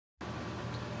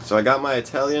So I got my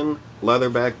Italian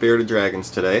leatherback bearded dragons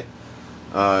today.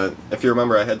 If you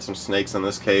remember, I had some snakes in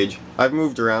this cage. I've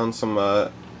moved around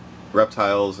some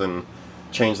reptiles and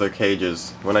changed their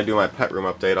cages. When I do my pet room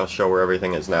update, I'll show where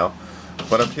everything is now.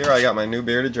 But up here I got my new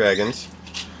bearded dragons.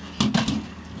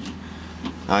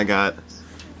 The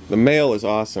male is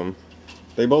awesome.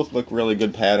 They both look really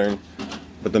good pattern,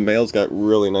 but the male's got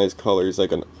really nice colors,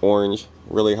 like an orange,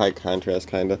 really high contrast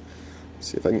kinda. Let's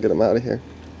see if I can get him out of here.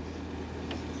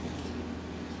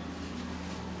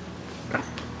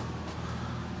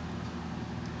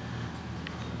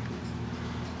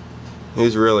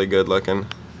 He's really good looking.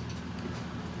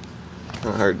 Kind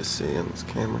of hard to see on this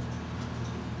camera.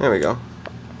 There we go.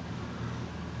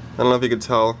 I don't know if you could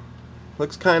tell.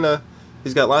 Looks kind of...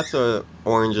 He's got lots of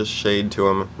orangish shade to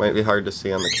him. Might be hard to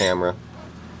see on the camera.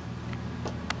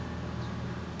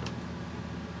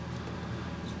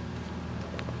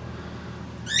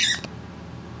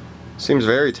 Seems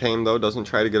very tame though, doesn't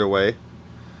try to get away.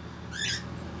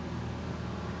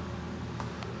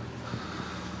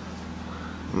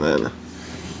 And then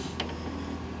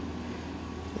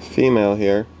the female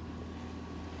here,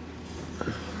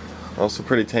 also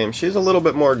pretty tame. She's a little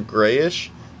bit more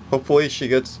grayish. Hopefully she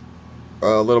gets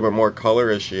a little bit more color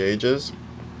as she ages.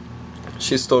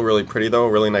 She's still really pretty though,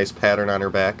 really nice pattern on her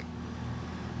back.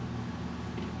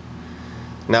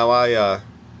 Now I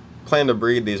plan to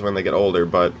breed these when they get older,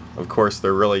 but of course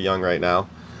they're really young right now.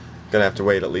 Gonna have to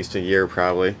wait at least a year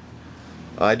probably.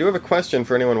 I do have a question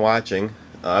for anyone watching.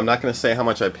 I'm not gonna say how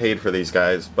much I paid for these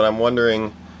guys, but I'm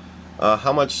wondering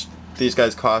how much these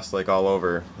guys cost, like all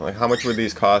over. Like how much would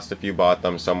these cost if you bought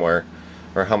them somewhere?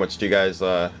 Or how much do you guys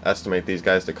estimate these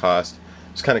guys to cost?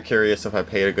 Just kind of curious if I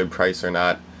paid a good price or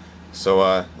not.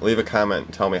 So leave a comment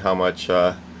and tell me how much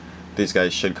these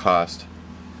guys should cost.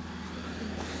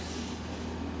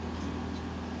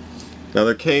 Now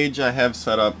their cage I have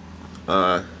set up,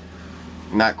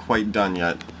 not quite done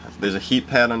yet. There's a heat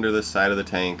pad under this side of the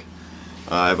tank.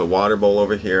 I have a water bowl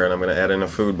over here, and I'm going to add in a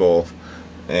food bowl.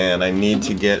 And I need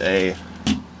to get a...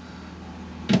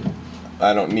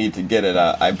 I don't need to get it,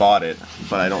 I bought it,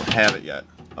 but I don't have it yet.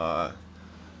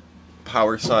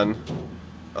 Power Sun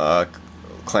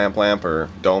clamp lamp or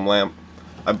dome lamp.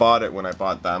 I bought it when I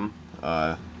bought them,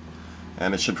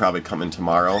 and it should probably come in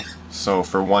tomorrow. So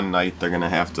for one night they're going to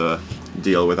have to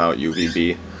deal without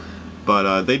UVB.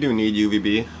 But they do need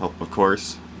UVB, of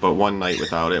course, but one night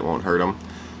without it won't hurt them.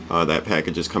 That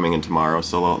package is coming in tomorrow,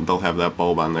 so they'll have that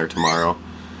bulb on there tomorrow.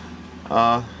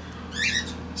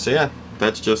 So yeah,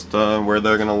 that's just where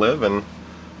they're gonna live, and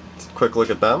a quick look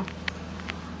at them.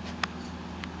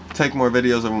 Take more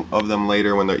videos of them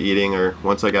later when they're eating, or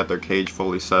once I got their cage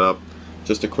fully set up.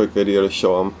 Just a quick video to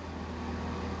show them.